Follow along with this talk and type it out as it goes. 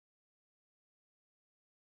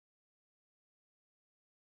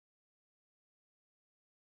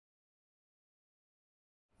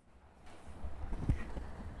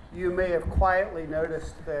You may have quietly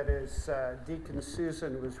noticed that as Deacon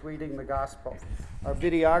Susan was reading the gospel, our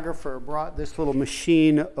videographer brought this little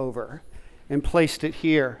machine over and placed it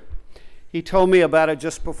here. He told me about it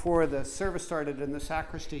just before the service started in the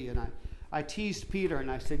sacristy, and I teased Peter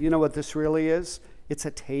and I said, you know what this really is? It's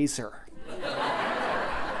a taser.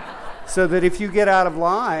 So that if you get out of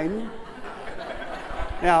line,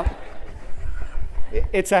 now,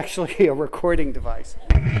 it's actually a recording device,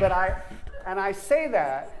 but I say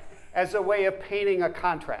that as a way of painting a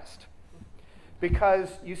contrast. Because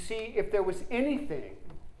you see, if there was anything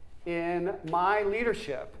in my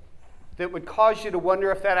leadership that would cause you to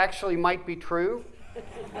wonder if that actually might be true,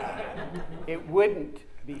 it wouldn't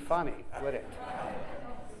be funny, would it?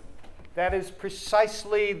 That is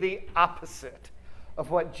precisely the opposite of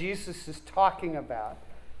what Jesus is talking about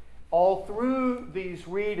all through these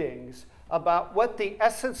readings about what the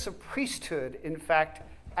essence of priesthood, in fact,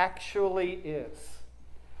 actually is.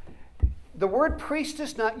 The word priest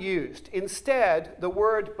is not used. Instead, the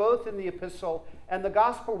word both in the epistle and the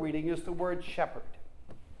gospel reading is the word shepherd.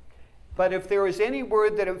 But if there is any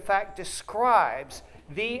word that in fact describes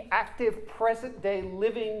the active present-day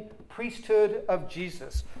living priesthood of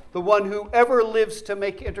Jesus, the one who ever lives to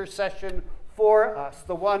make intercession for us,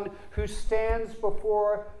 the one who stands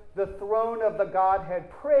before the throne of the Godhead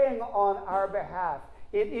praying on our behalf,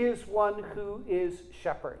 it is one who is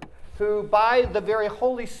shepherd, who by the very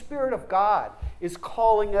Holy Spirit of God is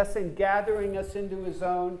calling us and gathering us into his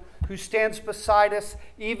own, who stands beside us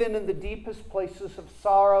even in the deepest places of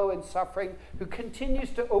sorrow and suffering, who continues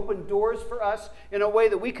to open doors for us in a way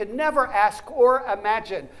that we could never ask or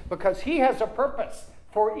imagine, because he has a purpose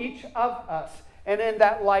for each of us. And in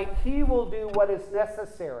that light, he will do what is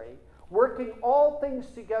necessary, working all things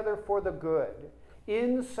together for the good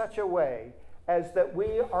in such a way as that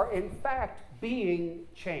we are in fact being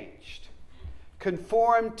changed,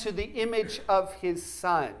 conformed to the image of his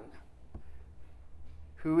Son,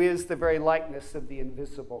 who is the very likeness of the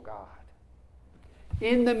invisible God.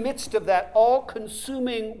 In the midst of that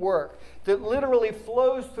all-consuming work that literally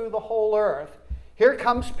flows through the whole earth, here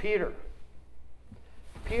comes Peter.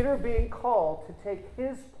 Peter being called to take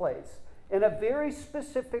his place in a very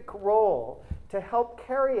specific role to help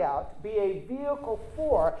carry out, be a vehicle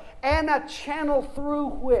for, and a channel through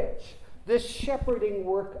which this shepherding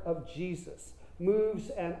work of Jesus moves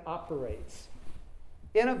and operates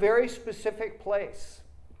in a very specific place.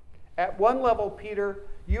 At one level, Peter,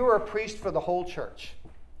 you are a priest for the whole church.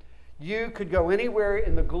 You could go anywhere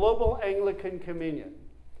in the global Anglican communion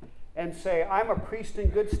and say, I'm a priest in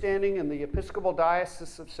good standing in the Episcopal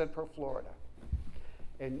Diocese of Central Florida.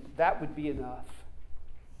 And that would be enough.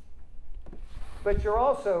 But you're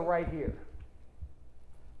also right here.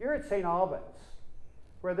 You're at St. Albans,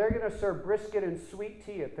 where they're going to serve brisket and sweet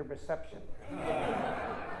tea at the reception.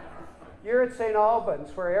 You're at St.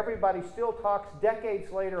 Albans, where everybody still talks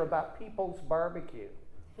decades later about People's Barbecue.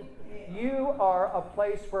 You are a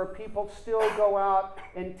place where people still go out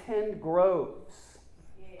and tend groves.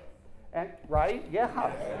 And, right?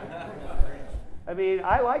 Yeah. I mean,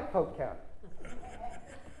 I like Polk County.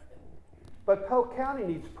 But Polk County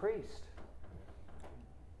needs a priest.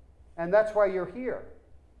 And that's why you're here,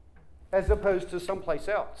 as opposed to someplace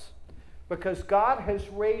else. Because God has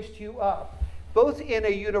raised you up, both in a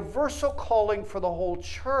universal calling for the whole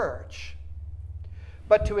church,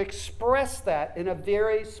 but to express that in a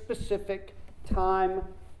very specific time,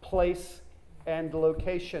 place, and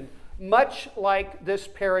location. Much like this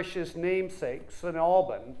parish's namesake, St.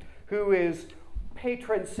 Alban, who is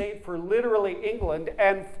patron saint for literally England,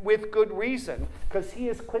 and with good reason, because he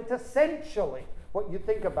is quintessentially what you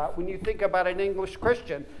think about when you think about an English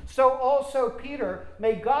Christian. So also, Peter,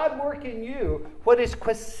 may God work in you what is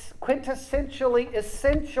quintessentially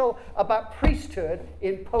essential about priesthood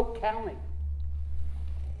in Polk County.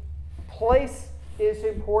 Place is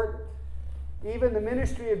important. Even the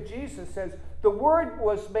ministry of Jesus says, the Word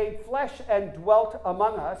was made flesh and dwelt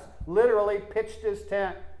among us, literally pitched his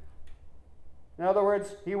tent. In other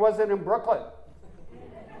words, he wasn't in Brooklyn.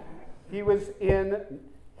 He was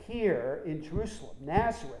here in Jerusalem,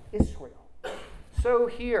 Nazareth, Israel. So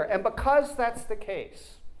here, and because that's the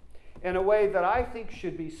case, in a way that I think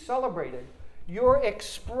should be celebrated, your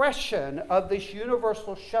expression of this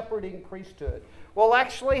universal shepherding priesthood will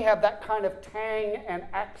actually have that kind of tang and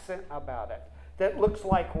accent about it that looks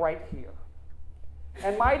like right here.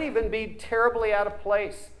 And might even be terribly out of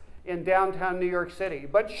place in downtown New York City,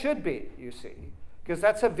 but should be, you see, because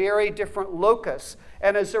that's a very different locus,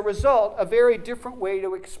 and as a result, a very different way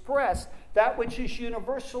to express that which is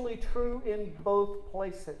universally true in both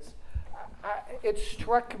places. It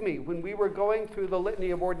struck me when we were going through the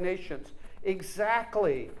litany of ordinations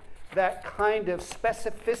exactly that kind of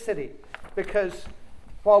specificity, because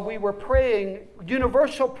while we were praying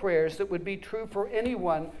universal prayers that would be true for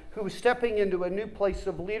anyone who was stepping into a new place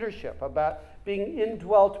of leadership, about being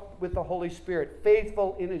indwelt with the Holy Spirit,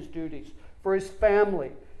 faithful in his duties, for his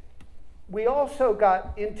family, we also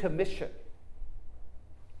got into mission.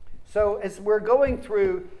 So as we're going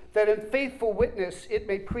through that, in faithful witness, it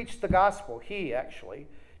may preach the gospel, he actually,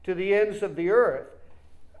 to the ends of the earth,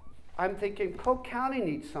 I'm thinking Polk County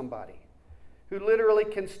needs somebody who literally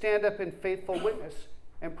can stand up in faithful witness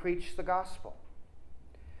and preach the gospel.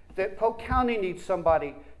 That Polk County needs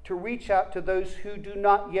somebody to reach out to those who do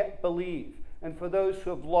not yet believe, and for those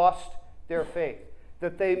who have lost their faith,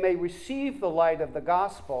 that they may receive the light of the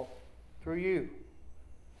gospel through you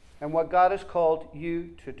and what God has called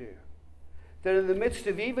you to do. That in the midst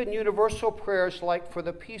of even universal prayers like for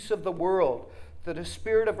the peace of the world, that a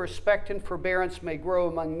spirit of respect and forbearance may grow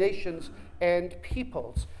among nations and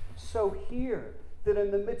peoples. So here, that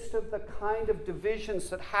in the midst of the kind of divisions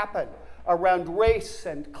that happen around race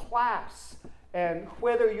and class, and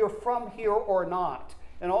whether you're from here or not,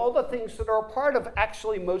 and all the things that are a part of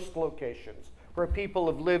actually most locations where people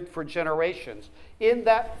have lived for generations, in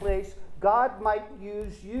that place, God might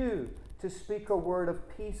use you to speak a word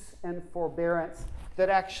of peace and forbearance that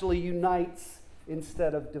actually unites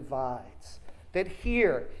instead of divides. That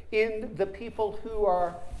here, in the people who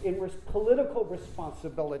are in political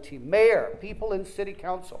responsibility, mayor, people in city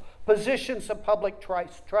council, positions of public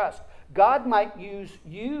trust, God might use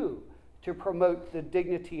you to promote the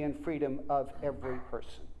dignity and freedom of every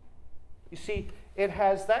person. You see, it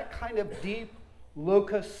has that kind of deep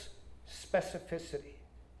locus specificity.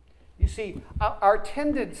 You see, our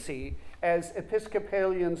tendency as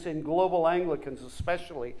Episcopalians and global Anglicans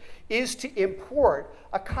especially is to import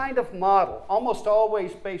a kind of model, almost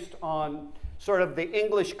always based on sort of the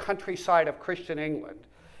English countryside of Christian England,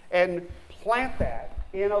 and plant that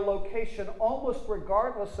in a location almost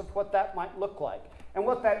regardless of what that might look like. And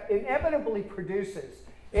what that inevitably produces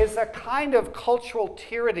is a kind of cultural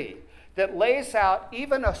tyranny that lays out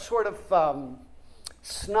even a sort of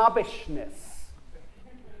snobbishness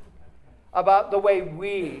about the way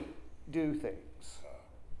we do things.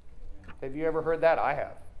 Have you ever heard that? I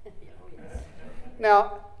have.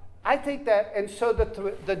 Now, I think that, and so that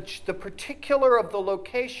the particular of the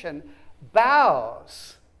location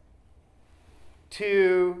bows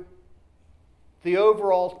to the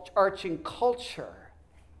overall arching culture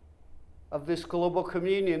of this global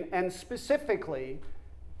communion, and specifically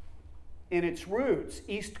in its roots,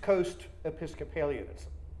 East Coast Episcopalianism,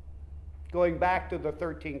 going back to the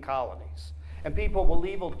 13 colonies. And people will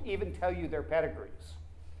even tell you their pedigrees.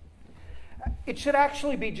 It should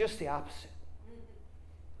actually be just the opposite,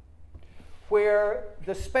 where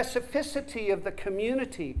the specificity of the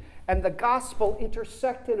community and the gospel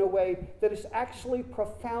intersect in a way that is actually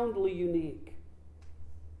profoundly unique.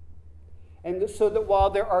 And so that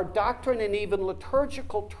while there are doctrine and even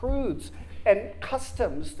liturgical truths and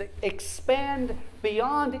customs that expand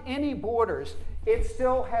beyond any borders, it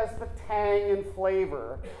still has the tang and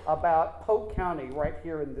flavor about Polk County right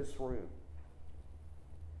here in this room.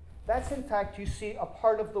 That's, in fact, you see, a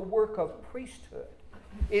part of the work of priesthood,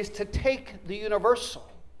 is to take the universal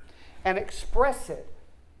and express it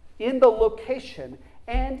in the location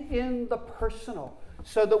and in the personal,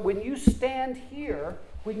 so that when you stand here,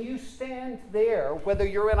 when you stand there, whether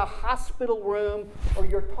you're in a hospital room or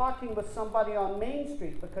you're talking with somebody on Main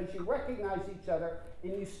Street because you recognize each other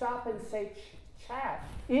and you stop and say chat,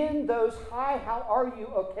 in those hi, how are you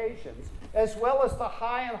occasions, as well as the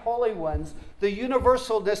high and holy ones, the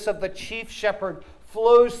universalness of the chief shepherd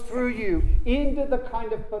flows through you into the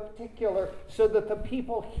kind of particular, so that the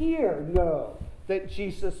people here know that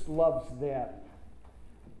Jesus loves them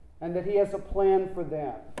and that he has a plan for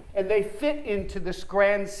them. And they fit into this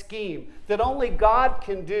grand scheme that only God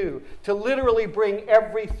can do, to literally bring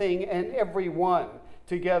everything and everyone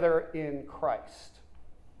together in Christ.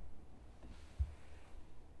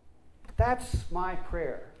 That's my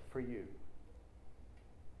prayer for you.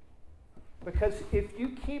 Because if you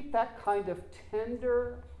keep that kind of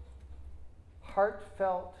tender,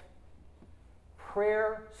 heartfelt,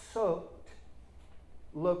 prayer-soaked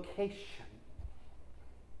location,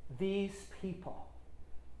 these people,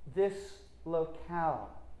 this locale,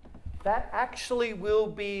 that actually will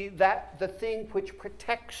be the thing which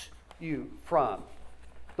protects you from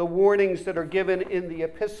the warnings that are given in the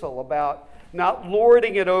epistle about not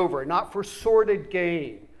lording it over, not for sordid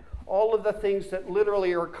gain, all of the things that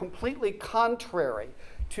literally are completely contrary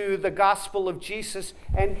to the gospel of Jesus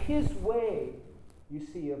and his way, you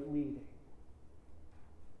see, of leading.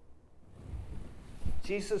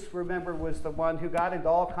 Jesus, remember, was the one who got into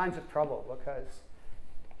all kinds of trouble because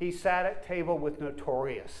he sat at table with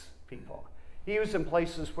notorious people. He was in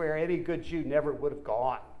places where any good Jew never would have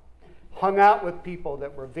gone. Hung out with people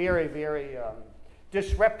that were very, very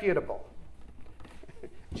disreputable.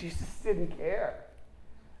 Jesus didn't care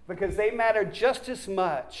because they mattered just as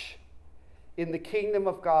much in the kingdom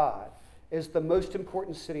of God as the most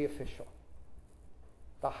important city official,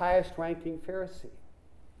 the highest ranking Pharisee.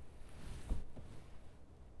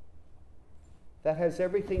 That has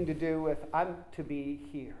everything to do with I'm to be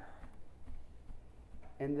here.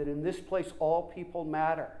 And that in this place all people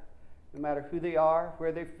matter, no matter who they are,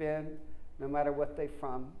 where they've been, no matter what they're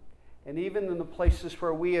from. And even in the places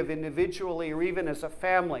where we have individually or even as a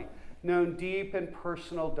family known deep and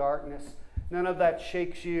personal darkness, none of that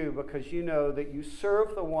shakes you because you know that you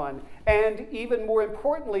serve the one, and even more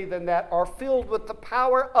importantly than that, are filled with the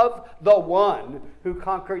power of the one who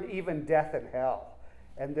conquered even death and hell.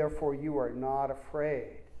 And therefore you are not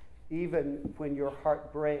afraid, even when your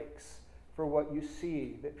heart breaks for what you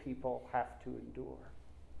see that people have to endure.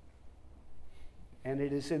 And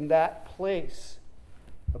it is in that place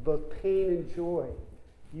of both pain and joy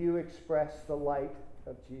you express the light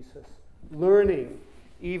of Jesus, learning,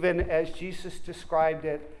 even as Jesus described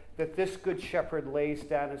it, that this good shepherd lays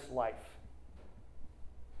down his life.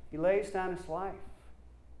 He lays down his life.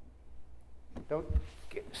 Don't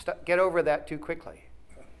get over that too quickly.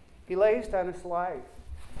 He lays down his life.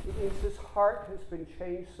 It means his heart has been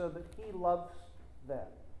changed so that he loves them.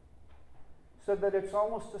 So that it's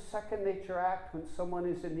almost a second nature act when someone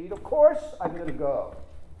is in need. Of course, I'm going to go.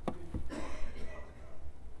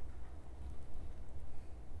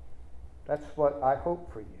 That's what I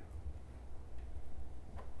hope for you.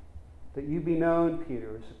 That you be known,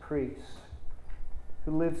 Peter, as a priest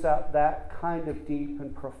who lives out that kind of deep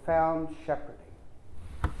and profound shepherding.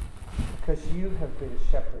 Because you have been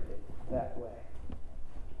shepherded that way.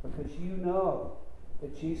 Because you know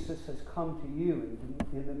that Jesus has come to you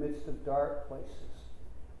in the midst of dark places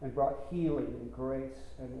and brought healing and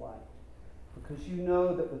grace and light. Because you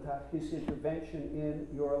know that without his intervention in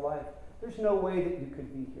your life, there's no way that you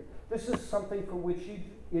could be here. This is something for which you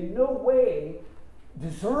in no way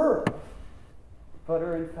deserve, but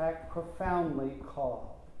are in fact profoundly called.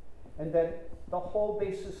 And that the whole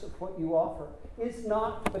basis of what you offer is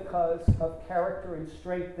not because of character and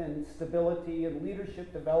strength and stability and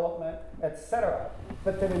leadership development, etc.,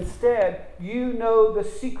 but that instead you know the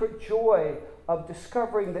secret joy of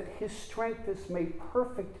discovering that his strength is made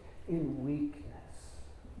perfect in weakness.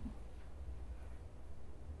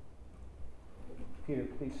 Peter,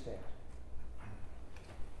 please stand.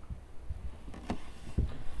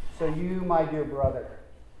 So you, my dear brother,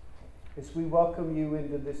 as we welcome you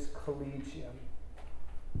into this collegium,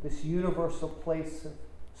 this universal place of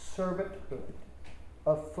servanthood,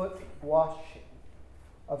 of foot washing,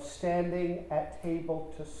 of standing at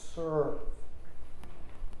table to serve,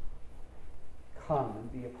 come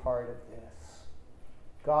and be a part of this.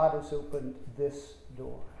 God has opened this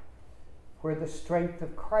door where the strength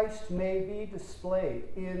of Christ may be displayed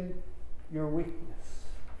in your weakness.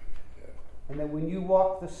 And that when you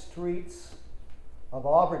walk the streets of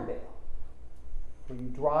Auburndale, when you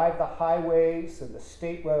drive the highways and the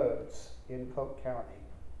state roads in Polk County,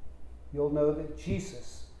 you'll know that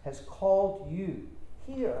Jesus has called you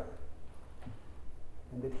here.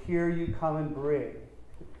 And that here you come and bring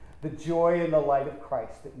the joy and the light of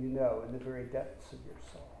Christ that you know in the very depths of your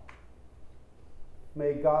soul.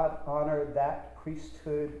 May God honor that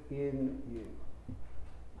priesthood in you,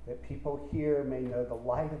 that people here may know the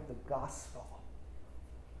light of the gospel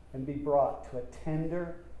and be brought to a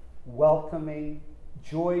tender, welcoming,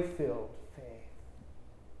 joy-filled faith.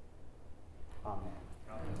 Amen.